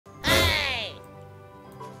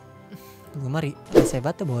Tunggu mari,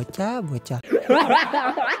 sebat tuh bocah.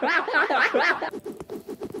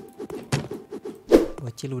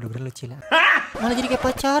 Bocil udah bener lu Cil. Malah jadi kayak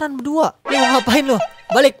pacaran berdua. Lu mau ngapain lu?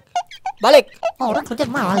 Balik. Orang kerja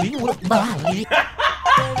maling udah balik.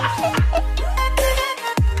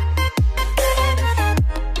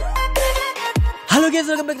 Halo guys,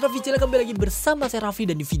 welcome back to Raffi Channel. Kembali lagi bersama saya Raffi.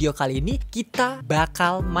 Dan di video kali ini kita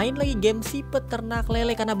bakal main lagi game si peternak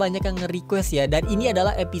lele, karena banyak yang nge-request ya. Dan ini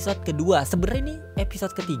adalah episode kedua. Sebenarnya ini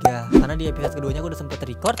episode ketiga, karena di episode keduanya aku udah sempet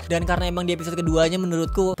record. Dan karena emang di episode keduanya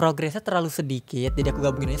menurutku progresnya terlalu sedikit, jadi aku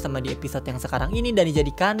gabungin aja sama di episode yang sekarang ini dan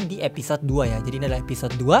dijadikan di episode 2 ya. Jadi ini adalah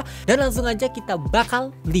episode 2. Dan langsung aja kita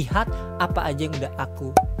bakal lihat apa aja yang udah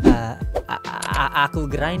aku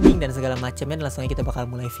grinding dan segala macamnya. Dan langsung aja kita bakal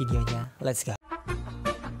mulai videonya. Let's go.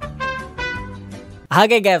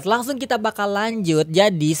 Oke guys, langsung kita bakal lanjut.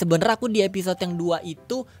 Jadi sebenarnya aku di episode yang 2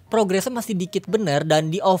 itu progresnya masih dikit bener. Dan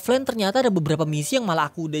di offline ternyata ada beberapa misi yang malah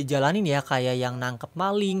aku udah jalanin ya, kayak yang nangkep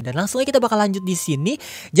maling. Dan langsung aja kita bakal lanjut di sini.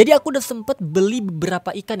 Jadi aku udah sempet beli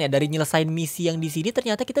beberapa ikan ya. Dari nyelesain misi yang di sini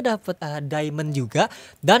ternyata kita dapet diamond juga.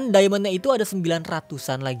 Dan diamondnya itu ada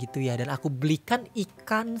 900-an lah gitu ya. Dan aku belikan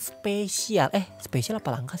ikan spesial. Spesial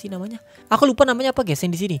apa langka sih namanya? Aku lupa namanya apa guys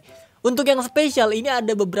yang di sini. Untuk yang spesial ini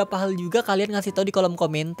ada beberapa hal juga, kalian ngasih tahu di kolom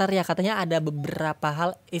komentar ya. Katanya ada beberapa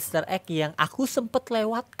hal easter egg yang aku sempet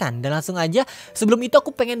lewatkan. Dan langsung aja sebelum itu aku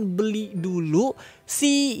pengen beli dulu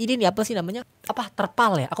si ini nih, apa sih namanya?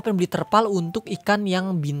 Terpal ya. Aku pengen beli terpal untuk ikan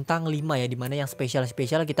yang bintang 5 ya. Dimana yang spesial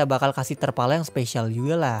kita bakal kasih terpal yang spesial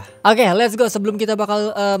juga lah. Oke, let's go. Sebelum kita bakal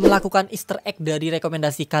melakukan easter egg dari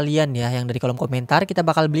rekomendasi kalian ya, yang dari kolom komentar, kita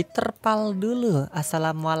bakal beli terpal dulu.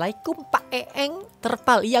 Assalamualaikum Pak Eeng.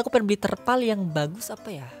 Terpal, iya aku pengen beli terpal yang bagus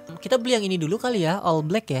apa ya. Kita beli yang ini dulu kali ya, all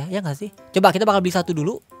black ya gak sih? Coba kita bakal beli satu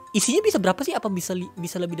dulu. Isinya bisa berapa sih? Apa bisa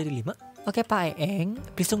lebih dari 5? Oke Pak Eeng,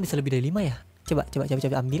 please dong bisa lebih dari 5 ya. Coba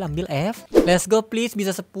ambil F. Let's go please.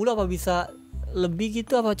 Bisa 10 apa bisa lebih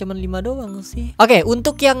gitu, apa cuman 5 doang sih? Oke,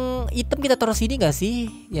 untuk yang hitam kita taruh sini gak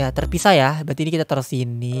sih? Ya terpisah ya. Berarti ini kita taruh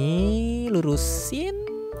sini, lurusin.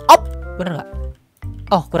 Op, bener gak?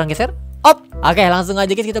 Oh kurang geser. Op. Oke, langsung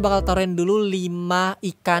aja guys, kita bakal taruhin dulu 5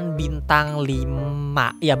 ikan bintang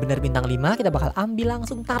 5. Ya bener bintang 5. Kita bakal ambil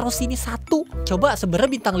langsung taruh sini 1. Coba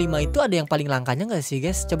sebenarnya bintang 5 itu ada yang paling langkanya gak sih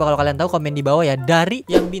guys? Coba kalau kalian tahu komen di bawah ya. Dari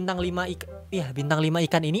yang bintang 5 ikan, ya bintang 5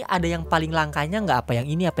 ikan ini ada yang paling langkanya nggak? Apa yang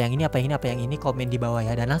ini, apa yang ini, komen di bawah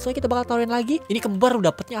ya. Dan langsung kita bakal taruhin lagi. Ini kembar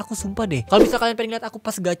dapetnya, aku sumpah deh. Kalau bisa kalian pengen lihat aku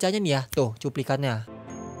pas gacanya nih ya, tuh cuplikannya.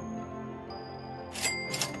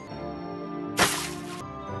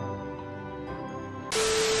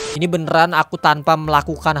 Ini beneran aku tanpa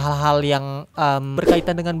melakukan hal-hal yang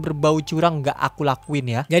berkaitan dengan berbau curang, nggak aku lakuin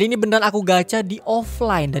ya. Jadi ini beneran aku gacha di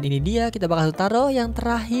offline. Dan ini dia, kita bakal taruh yang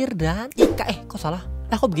terakhir. Dan kok salah?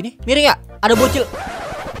 Kok begini? Miring ya? Ada bocil.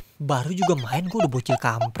 Baru juga main gue udah bocil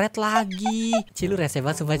kampret lagi. Cil, lu rese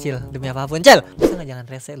banget sumpah Cil. Demi apapun Cil. Bisa gak jangan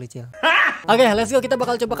rese lu Cil. Oke, let's go. Kita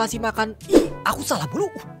bakal coba kasih makan. Aku salah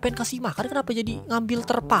mulu. Pengen kasih makan, kenapa jadi ngambil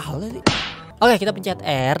terpal sih? Oke, kita pencet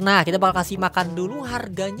R. Nah, kita bakal kasih makan dulu.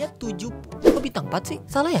 Harganya 7. Kok bintang 4 sih?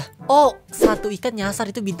 Salah ya? Oh, satu ikan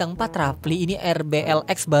nyasar itu bintang 4 Rapli. Ini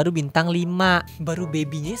RBLX baru bintang 5. Baru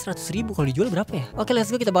babynya 100.000. Kalau dijual berapa ya? Oke,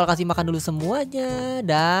 let's go. Kita bakal kasih makan dulu semuanya.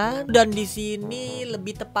 Dan di sini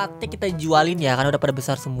lebih tepatnya kita jualin ya, karena udah pada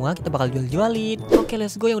besar semua. Kita bakal jualin. Oke,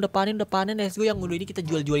 let's go. Yang udah panen. Let's go. Yang udah ini kita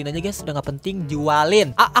jualin aja guys. Udah gak penting,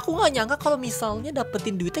 jualin. Aku gak nyangka kalau misalnya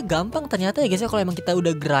dapetin duitnya gampang. Ternyata ya guys ya, kalau emang kita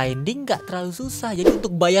udah grinding gak terlalu susah. Jadi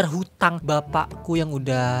untuk bayar hutang bapakku yang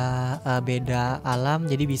udah beda alam,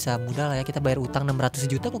 jadi bisa mudah lah ya. Kita bayar utang 600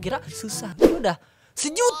 juta, aku kira susah. Ini udah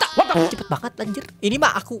 1 juta. Cepet banget anjir. Ini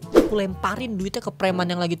mah aku lemparin duitnya ke preman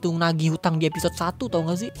yang lagi tuh nagih hutang di episode 1, tau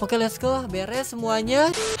gak sih? Oke, let's go. Beres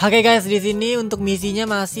semuanya. Oke guys, di sini untuk misinya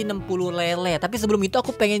masih 60 lele. Tapi sebelum itu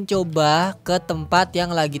aku pengen coba ke tempat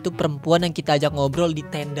yang lagi tuh perempuan yang kita ajak ngobrol di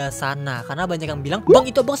tenda sana. Karena banyak yang bilang, "Bang,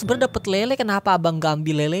 itu abang sebenarnya dapet lele, kenapa abang gak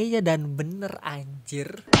ambil lelenya?" Dan bener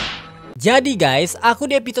anjir. Jadi guys, aku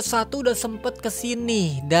di episode 1 udah sempet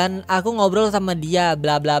kesini dan aku ngobrol sama dia,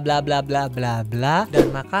 bla bla bla bla bla bla bla.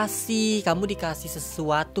 Dan makasih, kamu dikasih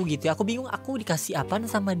sesuatu gitu ya. Aku bingung aku dikasih apaan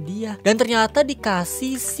sama dia. Dan ternyata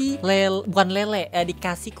dikasih bukan lele,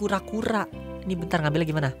 dikasih kura-kura. Ini bentar ngambilnya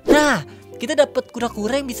gimana? Nah, kita dapat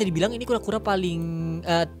kura-kura yang bisa dibilang ini kura-kura paling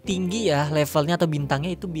tinggi ya levelnya atau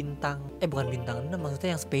bintangnya. Itu bintang bukan bintang 6,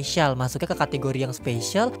 maksudnya yang spesial, masuknya ke kategori yang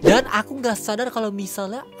spesial. Dan aku nggak sadar kalau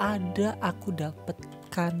misalnya aku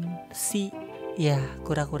dapatkan si Ya,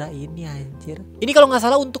 kura-kura ini anjir. Ini kalau nggak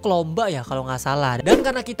salah untuk lomba ya, kalau nggak salah. Dan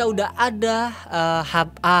karena kita udah ada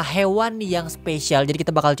hewan yang spesial, jadi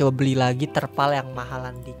kita bakal coba beli lagi terpal yang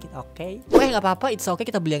mahalan dikit, oke? Oke, nggak apa-apa, it's okay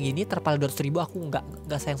kita beli yang ini terpal 200.000. Aku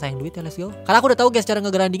nggak sayang duit ya, let's go. Karena aku udah tahu guys, cara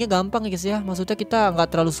ngegrindingnya gampang ya guys ya. Maksudnya kita nggak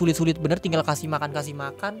terlalu sulit-sulit, bener, tinggal kasih makan,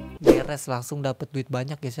 beres langsung dapet duit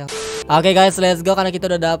banyak guys ya. Oke guys, let's go, karena kita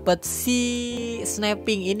udah dapet si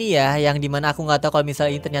snapping ini ya, yang dimana aku nggak tahu kalau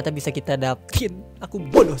misalnya ini ternyata bisa kita dapetin. Aku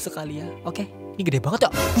bodoh sekali ya. Oke, ini gede banget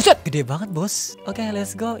ya. Buset, gede banget bos. Oke,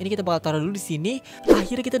 let's go. Ini kita bakal taruh dulu di sini.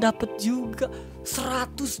 Akhirnya kita dapet juga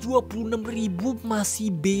 126.000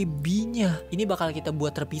 masih babynya. Ini bakal kita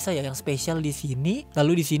buat terpisah ya, yang spesial di sini.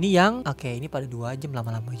 Lalu di sini yang oke, ini pada 2 jam,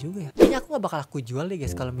 lama-lama juga ya. Ini aku nggak bakal aku jual deh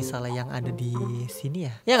guys kalau misalnya yang ada di sini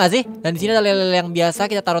ya. Ya nggak sih? Dan di sini ada lele yang biasa,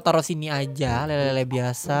 kita taruh sini aja. Lele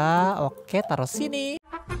biasa. Oke, taruh sini.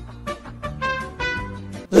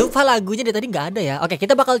 Lupa lagunya dari tadi nggak ada ya. Oke,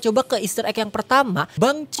 kita bakal coba ke Easter egg yang pertama.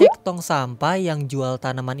 Bang, cek tong sampah yang jual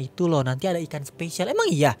tanaman itu loh. Nanti ada ikan spesial. Emang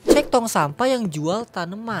iya? Cek tong sampah yang jual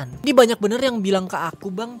tanaman. Ini banyak bener yang bilang ke aku,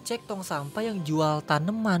 Bang, cek tong sampah yang jual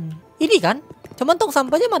tanaman. Ini kan? Cuman tong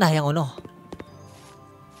sampahnya mana yang ono?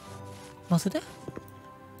 Maksudnya?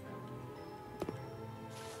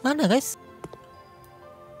 Mana guys?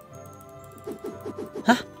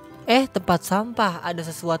 Hah? Tempat sampah, ada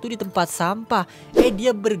sesuatu di tempat sampah.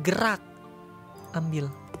 Dia bergerak. Ambil.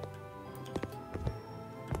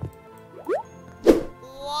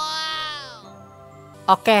 Wow.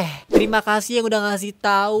 Oke, terima kasih yang udah ngasih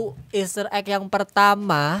tahu Easter egg yang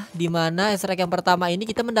pertama. Dimana Easter egg yang pertama ini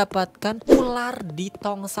kita mendapatkan ular di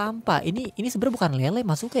tong sampah. Ini sebenarnya bukan lele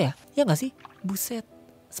masuknya ya? Ya nggak sih? Buset,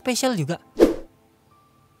 spesial juga.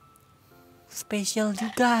 Spesial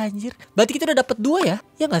juga anjir. Berarti kita udah dapet 2 ya?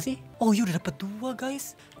 Ya gak sih? Oh iya, udah dapet 2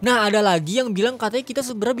 guys. Nah, ada lagi yang bilang katanya kita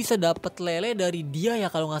sebenarnya bisa dapet lele dari dia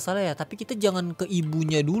ya kalau nggak salah ya. Tapi kita jangan ke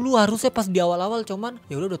ibunya dulu, harusnya pas di awal-awal. Cuman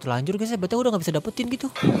ya udah terlanjur guys ya. Berarti udah nggak bisa dapetin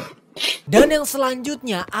gitu. Dan yang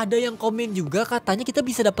selanjutnya ada yang komen juga katanya kita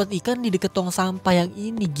bisa dapet ikan di deket tong sampah yang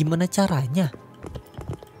ini. Gimana caranya?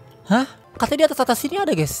 Hah? Katanya di atas ini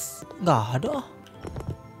ada guys. Nggak ada.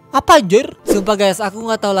 Apa anjir? Sumpah guys, aku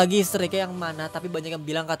nggak tahu lagi Easter egg yang mana. Tapi banyak yang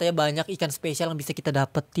bilang katanya banyak ikan spesial yang bisa kita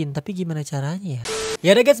dapetin. Tapi gimana caranya ya?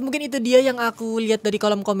 Ya udah guys, mungkin itu dia yang aku lihat dari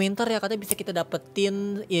kolom komentar ya. Katanya bisa kita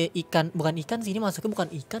dapetin ikan. Bukan ikan sih, ini masuknya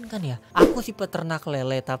bukan ikan kan ya. Aku sih peternak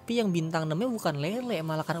lele, tapi yang bintang namanya bukan lele,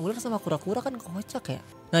 malah kan ular sama kura-kura, kan kocak ya.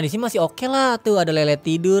 Nah di sini masih oke lah tuh, ada lele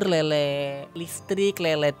tidur, lele listrik,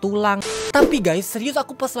 lele tulang. Tapi guys, serius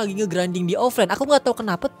aku pas lagi nge-grinding di offline, aku nggak tahu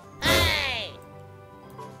kenapa.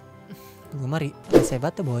 Tunggu mari,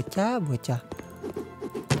 sebat tuh bocah.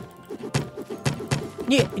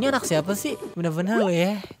 Ini anak siapa sih? Bener-bener lo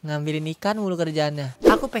ya, ngambilin ikan mulu kerjaannya.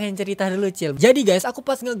 Aku pengen cerita dulu Cil. Jadi guys, aku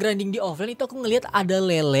pas nge-grinding di offline itu aku ngelihat ada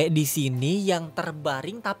lele di sini yang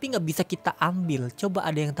terbaring tapi nggak bisa kita ambil. Coba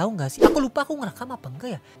ada yang tahu nggak sih? Aku lupa aku ngerekam apa enggak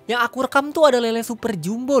ya. Yang aku rekam tuh ada lele super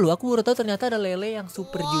jumbo loh. Aku baru tahu ternyata ada lele yang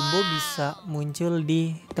super jumbo bisa muncul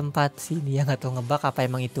di tempat sini. Ya nggak tahu ngebak apa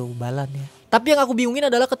emang itu balan ya. Tapi yang aku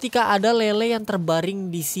bingungin adalah ketika ada lele yang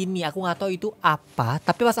terbaring di sini. Aku nggak tahu itu apa.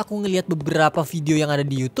 Tapi pas aku ngelihat beberapa video yang ada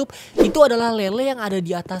di YouTube, itu adalah lele yang ada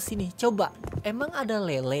di atas sini. Coba, emang ada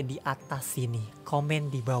lele di atas sini?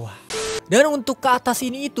 Komen di bawah. Dan untuk ke atas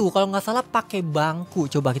ini itu, kalau nggak salah pakai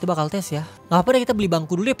bangku. Coba kita bakal tes ya. Nggak apa-apa deh, kita beli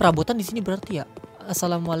bangku dulu ya. Perabotan di sini berarti ya.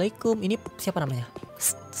 Assalamualaikum. Ini siapa namanya?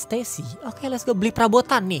 Stacy. Oke, let's go, beli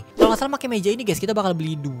perabotan nih. Kalau nggak salah pakai meja ini guys, kita bakal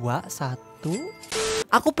beli 2,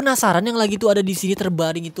 1. Aku penasaran yang lagi tuh ada di sini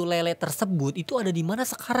terbaring itu lele tersebut itu ada di mana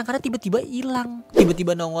sekarang, karena tiba-tiba hilang.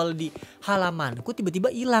 Tiba-tiba nongol di halamanku,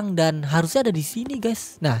 tiba-tiba hilang, dan harusnya ada di sini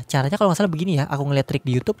guys. Nah, caranya kalau nggak salah begini ya. Aku ngeliat trik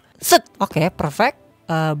di YouTube. Set. Oke, perfect.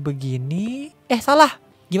 Begini. Salah.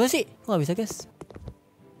 Gimana sih? Kok nggak bisa guys?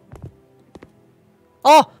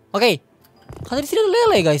 Oh, oke. Katanya di sini ada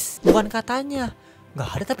lele guys. Bukan katanya. Nggak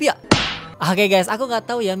ada tapi ya. Oke guys, aku nggak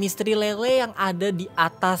tahu ya misteri lele yang ada di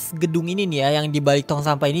atas gedung ini nih ya, yang di balik tong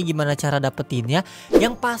sampah ini gimana cara dapetinnya.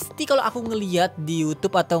 Yang pasti kalau aku ngelihat di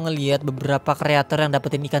YouTube atau ngelihat beberapa kreator yang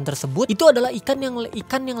dapetin ikan tersebut, itu adalah ikan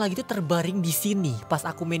yang lagi itu terbaring di sini pas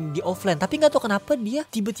aku main di offline. Tapi nggak tahu kenapa dia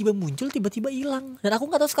tiba-tiba muncul, tiba-tiba hilang. Dan aku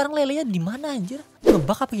nggak tahu sekarang lelenya di mana anjir.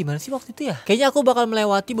 Ngebak apa gimana sih waktu itu ya? Kayaknya aku bakal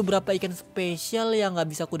melewati beberapa ikan spesial yang nggak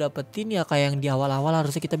bisa aku dapetin ya, kayak yang di awal-awal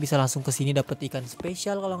harusnya kita bisa langsung ke sini dapet ikan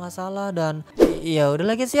spesial kalau nggak salah. Dan dan ya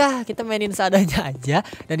udahlah guys ya, kita mainin seadanya aja.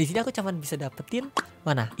 Dan di sini aku cuman bisa dapetin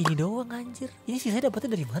mana? Ini doang anjir. Ini sisanya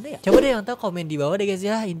dapetnya dari mana ya? Coba deh yang tahu komen di bawah deh guys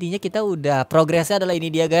ya. Intinya kita udah progresnya adalah ini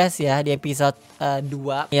dia guys ya, di episode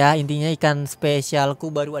 2 ya. Intinya ikan spesialku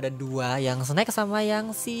baru ada 2, yang snack sama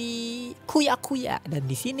yang si kuya. Dan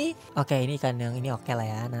di sini oke, ini ikan yang ini oke lah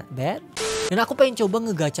ya, not bad. Dan aku pengen coba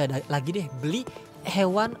ngegacha lagi deh, beli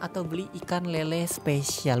hewan atau beli ikan lele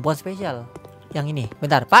spesial. Bukan spesial, yang ini.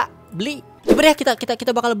 Bentar Pak, beli. Coba deh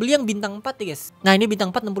kita bakal beli yang bintang 4 nih guys. Nah ini bintang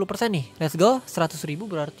 4 60% nih. Let's go. 100.000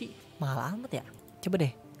 berarti mahal amat ya. Coba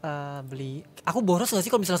deh beli. Aku boros gak sih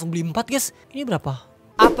kalau misalnya langsung beli 4 guys? Ini berapa?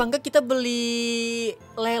 Apa enggak kita beli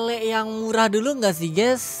lele yang murah dulu gak sih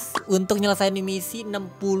guys? Untuk nyelesain misi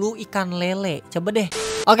 60 ikan lele. Coba deh.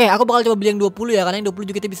 Oke, aku bakal coba beli yang 20 ya. Karena yang 20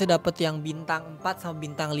 juga kita bisa dapet yang bintang 4 sama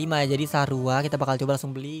bintang 5 ya. Jadi sarua kita bakal coba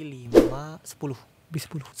langsung beli 5, 10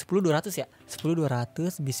 200 ya. 10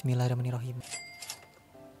 200. Bismillahirrahmanirrahim.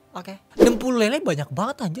 Oke. 60 lele banyak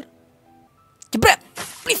banget anjir. Jebret.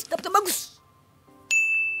 Please dapet yang bagus.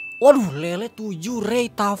 Waduh, lele 7 Ray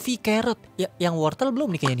Taffy carrot. Ya, yang wortel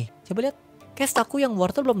belum nih kayaknya nih. Coba lihat. Guys, aku yang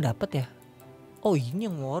wortel belum dapet ya. Oh, ini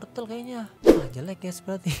yang wortel kayaknya. Ah, jelek guys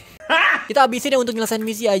berarti. Kita habisin ya untuk nyelesain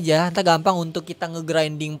misi aja. Entah gampang untuk kita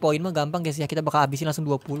nge-grinding point mah gampang guys ya. Kita bakal habisin langsung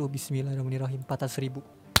 20. Bismillahirrahmanirrahim. 400.000.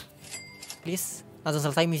 Please. Langsung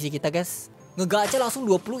selesai misi kita guys. Ngegacha langsung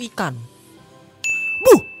 20 ikan.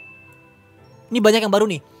 Buh. Ini banyak yang baru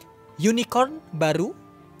nih. Unicorn baru.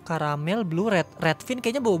 Caramel blue red fin.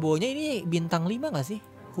 Kayaknya bau-baunya ini bintang 5 gak sih?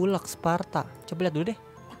 Hulak Sparta. Coba lihat dulu deh.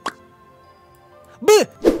 Buh.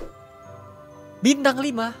 Bintang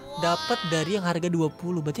 5 dapat dari yang harga 20.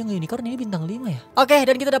 Berarti yang unicorn ini bintang 5 ya. Oke,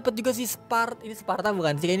 dan kita dapat juga si Sparta. Ini Sparta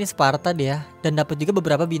bukan sih? Ini Sparta dia. Dan dapat juga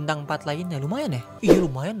beberapa bintang 4 lainnya. Lumayan ya? Iya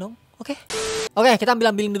lumayan dong. Oke. Oke, kita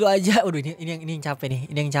ambilin dulu aja. Waduh, ini yang capek nih.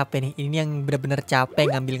 Ini yang capek nih. Ini yang bener-bener capek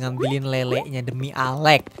ngambilin lelenya demi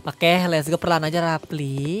Alek. Oke, let's go, perlahan aja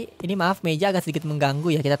Rapli. Ini maaf meja agak sedikit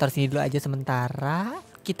mengganggu ya. Kita taruh sini dulu aja sementara.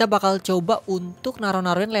 Kita bakal coba untuk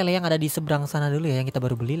naruh-naruhin lele yang ada di seberang sana dulu ya, yang kita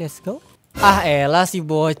baru beli. Let's go. Ah elah si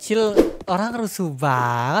bocil, orang rusuh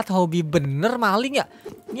banget, hobi bener maling ya.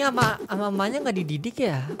 Ini sama mamanya nggak dididik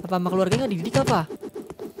ya? Apa sama keluarganya nggak dididik apa?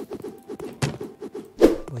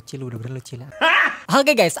 Bocil udah bener lucil ya.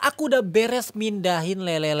 Oke guys, aku udah beres mindahin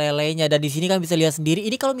lele-lelenya. Dan di sini kan bisa lihat sendiri.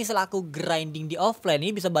 Ini kalau misal aku grinding di offline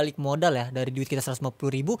ini bisa balik modal ya. Dari duit kita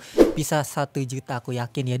 150.000 bisa 1 juta aku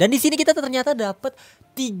yakin ya. Dan di sini kita ternyata dapat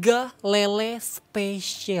 3 lele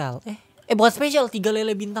spesial. Bukan spesial, 3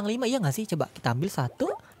 lele bintang 5. Iya gak sih? Coba kita ambil 1,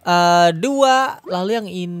 2, lalu yang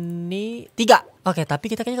ini 3. Oke, tapi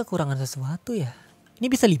kita kayaknya kekurangan sesuatu ya. Ini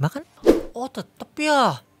bisa 5 kan? Oh tetep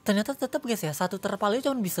ya. Ternyata tetap guys ya, 1 terpal itu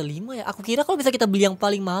cuma bisa 5 ya. Aku kira kalau bisa kita beli yang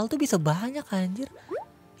paling mahal tuh bisa banyak anjir.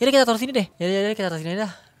 Yaudah kita taruh sini deh. Yaudah kita taruh sini dah.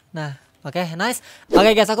 Nah, oke, nice.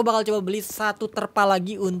 Oke guys, aku bakal coba beli 1 terpal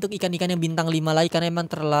lagi untuk ikan-ikan yang bintang 5 lagi. Karena emang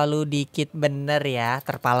terlalu dikit bener ya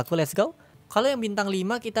terpalku. Let's go. Kalau yang bintang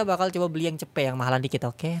 5 kita bakal coba beli yang cepet, yang mahalan dikit.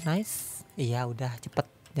 Oke, nice. Iya udah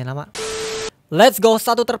cepet, jangan lama. Let's go,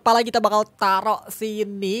 1 terpal lagi kita bakal taruh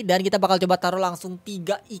sini. Dan kita bakal coba taruh langsung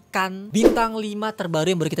 3 ikan bintang 5 terbaru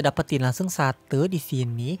yang baru kita dapetin. Langsung 1 di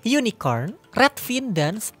sini. Unicorn, Redfin,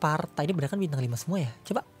 dan Sparta. Ini bener kan bintang 5 semua ya?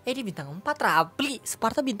 Coba, ini bintang 4 Rapli.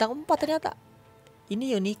 Sparta bintang 4 ternyata.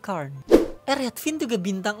 Ini Unicorn. Redfin juga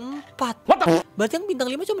bintang 4. Berarti yang bintang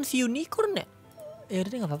 5 cuma si Unicorn ya? Ya udah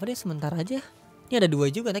deh, gak apa-apa deh, sebentar aja. Ini ada 2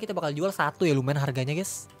 juga, nanti kita bakal jual 1 ya, lumayan harganya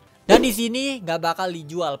guys. Dan di sini nggak bakal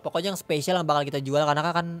dijual. Pokoknya yang spesial yang bakal kita jual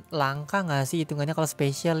karena kan langka nggak sih hitungannya kalau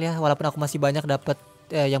spesial ya. Walaupun aku masih banyak dapat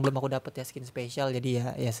yang belum aku dapat ya skin spesial. Jadi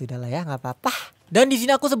ya sudahlah ya, nggak apa-apa. Dan di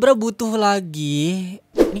sini aku sebenarnya butuh lagi.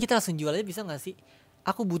 Ini kita langsung jual aja bisa nggak sih?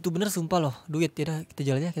 Aku butuh bener sumpah loh duit ya. Kita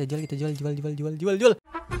jual aja, kita jual.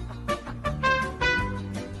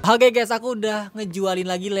 Oke guys, aku udah ngejualin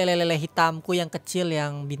lagi lele-lele hitamku yang kecil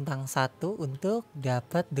yang bintang 1 untuk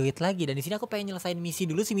dapat duit lagi. Dan di sini aku pengen nyelesain misi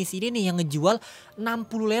dulu. Si misi ini nih yang ngejual 60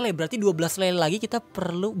 lele. Berarti 12 lele lagi kita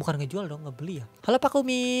perlu, bukan ngejual dong, ngebeli ya. Halo Pak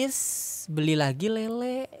Kumis, beli lagi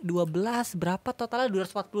lele 12, berapa totalnya?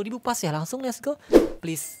 240.000 pas ya. Langsung let's go.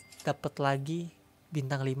 Please dapat lagi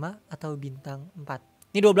bintang 5 atau bintang 4.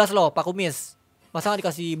 Ini 12 loh Pak Kumis. Masa gak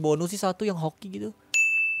dikasih bonus sih 1 yang hoki gitu?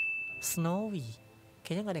 Snowy.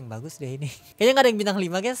 Kayaknya gak ada yang bagus deh ini. Kayaknya gak ada yang bintang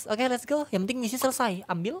 5 guys. Oke, let's go. Yang penting misi selesai.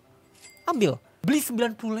 Ambil. Beli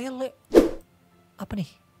 90 lele. Apa nih?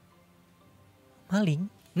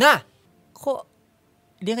 Maling. Nah, kok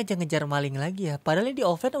dia ngejar-ngejar maling lagi ya? Padahal ini di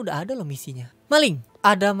offline udah ada loh misinya. Maling.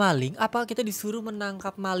 Ada maling. Apa kita disuruh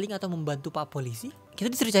menangkap maling atau membantu Pak Polisi?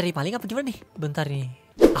 Kita disuruh cari maling apa gimana nih? Bentar nih.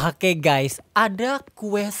 Oke guys, ada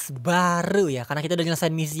quest baru ya. Karena kita udah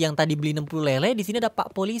nyelesain misi yang tadi beli 60 lele. Di sini ada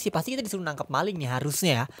Pak Polisi. Pasti kita disuruh nangkep maling nih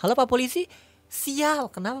harusnya ya. Halo Pak Polisi. Sial,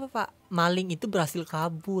 kenapa Pak? Maling itu berhasil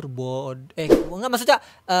kabur. Enggak, maksudnya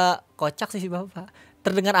kocak sih Bapak.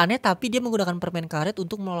 Terdengar aneh tapi dia menggunakan permen karet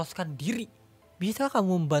untuk meloloskan diri. Bisa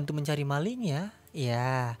kamu membantu mencari malingnya?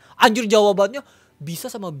 Ya. Anjir, jawabannya bisa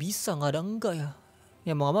sama bisa, nggak ada enggak ya.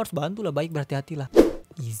 Ya mau gak mau harus bantu lah, baik berhati-hati lah.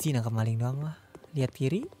 Easy nangkep maling doang lah. Lihat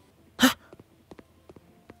kiri. Hah?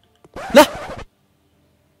 Lah?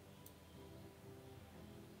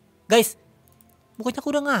 Guys, bukannya aku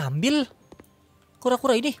udah ngambil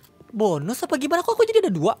kura-kura ini bonus apa gimana? Kok aku jadi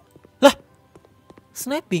ada 2? Lah?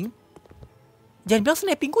 Snapping? Jangan bilang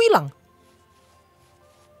snappingku hilang.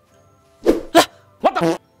 Lah? What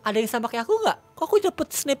the? Ada yang sama kayak aku nggak? Kok aku dapet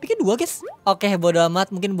snappingnya 2 guys? Oke, bodo amat,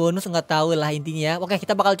 mungkin bonus nggak tahu lah intinya. Oke,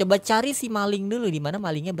 kita bakal coba cari si maling dulu, di mana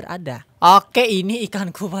malingnya berada. Oke, ini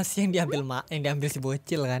ikanku pasti yang diambil si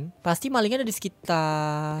bocil kan? Pasti malingnya ada di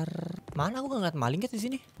sekitar mana? Aku nggak ngeliat maling guys di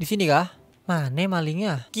sini. Di sini kah? Mana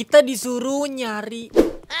malingnya? Kita disuruh nyari.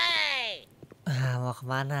 Hey! Mau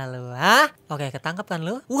kemana lu? Hah? Oke, ketangkep kan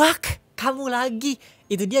lu? Wak! Kamu lagi.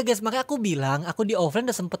 Itu dia guys, makanya aku bilang aku di offline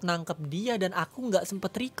udah sempet nangkep dia dan aku nggak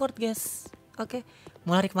sempet record guys. Oke,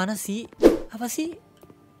 mau lari kemana sih? Apa sih?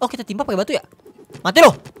 Oh, kita timpa pakai batu ya? Mati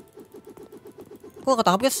loh. Kok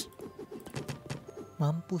ketangkep guys?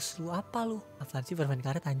 Mampus lu, apa lu? Apaan sih permen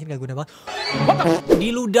karet, anjir gak guna banget.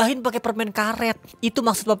 Diludahin pakai permen karet. Itu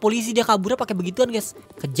maksud Pak Polisi, dia kaburnya pakai begituan guys.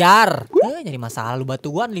 Kejar. Jadi masalah lu,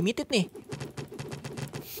 batuan limited nih.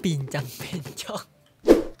 Pincang pencong.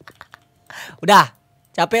 Udah,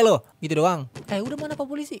 capek lo, gitu doang. Udah mana Pak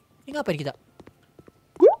Polisi? Ini ngapain kita?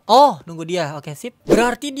 Oh, nunggu dia. Oke, sip.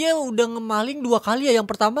 Berarti dia udah ngemaling 2 kali ya.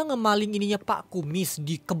 Yang pertama ngemaling ininya Pak Kumis,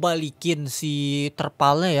 dikebalikin si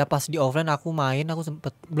terpalnya ya. Pas di offline aku main, aku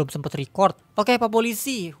belum sempet record. Oke, Pak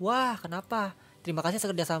Polisi. Wah, kenapa? Terima kasih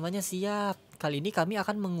kerjasamanya, siap. Kali ini kami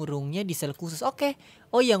akan mengurungnya di sel khusus. Oke.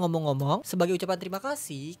 Oh iya, ngomong-ngomong, sebagai ucapan terima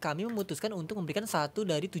kasih, kami memutuskan untuk memberikan 1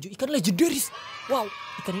 dari 7 ikan legendaris. Wow,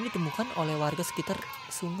 ikan ini ditemukan oleh warga sekitar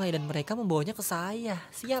sungai dan mereka membawanya ke saya.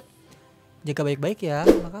 Siap. Jaga baik-baik ya,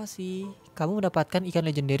 makasih. Kamu mendapatkan ikan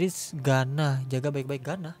legendaris Gana. Jaga baik-baik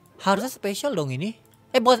Gana. Harusnya spesial dong ini.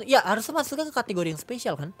 Bukan, ya harusnya masuknya ke kategori yang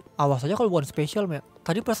spesial kan. Awas aja kalau bukan spesial, Mek.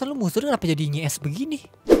 Tadi perasaan lu musuh kenapa jadi nyes begini?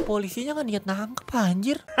 Polisinya kan niat nangkep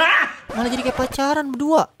anjir. Malah jadi kayak pacaran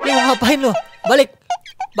berdua. Lu mau ngapain lu? Balik.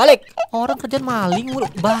 Balik. Orang kerjaan maling mulu.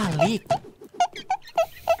 Balik.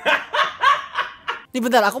 Nih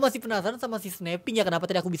bentar, aku masih penasaran sama si snapping ya. Kenapa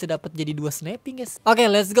tadi aku bisa dapat jadi 2 snapping guys. Oke,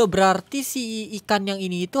 let's go. Berarti si ikan yang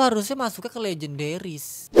ini itu harusnya masuknya ke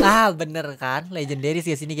legendaris. Ah, bener kan? Legendaris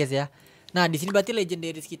ya sini guys ya. Nah, di sini berarti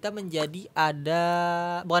legendaris kita menjadi ada,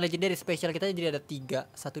 bukan legendaris, spesial kita jadi ada 3.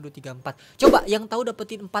 1, 2, 3, 4. Coba yang tahu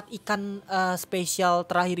dapetin 4 ikan spesial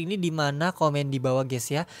terakhir ini di mana, komen di bawah guys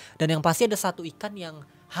ya. Dan yang pasti ada 1 ikan yang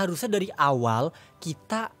harusnya dari awal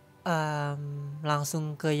kita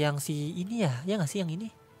langsung ke yang si ini ya. Ya nggak sih yang ini?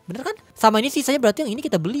 Bener kan? Sama ini sisanya berarti yang ini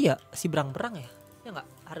kita beli ya. Si berang-berang ya. Ya nggak?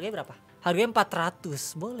 Harganya berapa? Harganya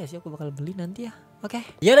 400. Boleh sih, aku bakal beli nanti ya. Oke.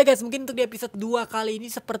 Ya udah guys, mungkin untuk di episode 2 kali ini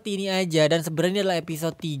seperti ini aja. Dan sebenarnya ini adalah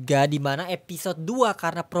episode 3, di mana episode 2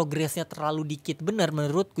 karena progresnya terlalu dikit bener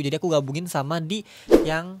menurutku, jadi aku gabungin sama di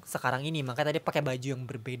yang sekarang ini. Makanya tadi pakai baju yang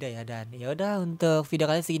berbeda ya. Dan ya udah, untuk video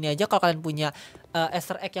kalian segini aja. Kalau kalian punya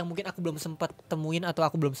Easter egg yang mungkin aku belum sempat temuin atau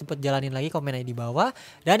aku belum sempat jalanin lagi, komen aja di bawah.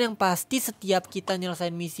 Dan yang pasti setiap kita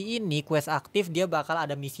nyelesain misi ini, quest aktif, dia bakal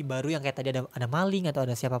ada misi baru yang kayak tadi ada maling atau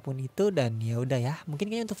ada siapapun itu. Dan ya udah ya,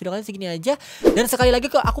 mungkin kayaknya untuk video kalian segini aja. Dan sekali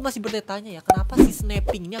lagi kok aku masih bertanya ya, kenapa si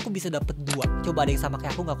snapping ini aku bisa dapet 2? Coba ada yang sama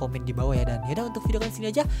kayak aku nggak, komen di bawah ya. Dan ya udah, untuk video kalian sini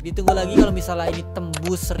aja. Ditunggu lagi kalau misalnya ini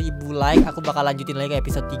tembus 1000 like, aku bakal lanjutin lagi ke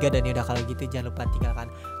episode 3. Dan ya udah, kalau gitu jangan lupa tinggalkan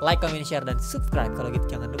like, comment, share, dan subscribe. Kalau gitu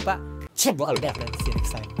jangan lupa cebok dan see you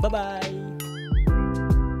next time. Bye bye.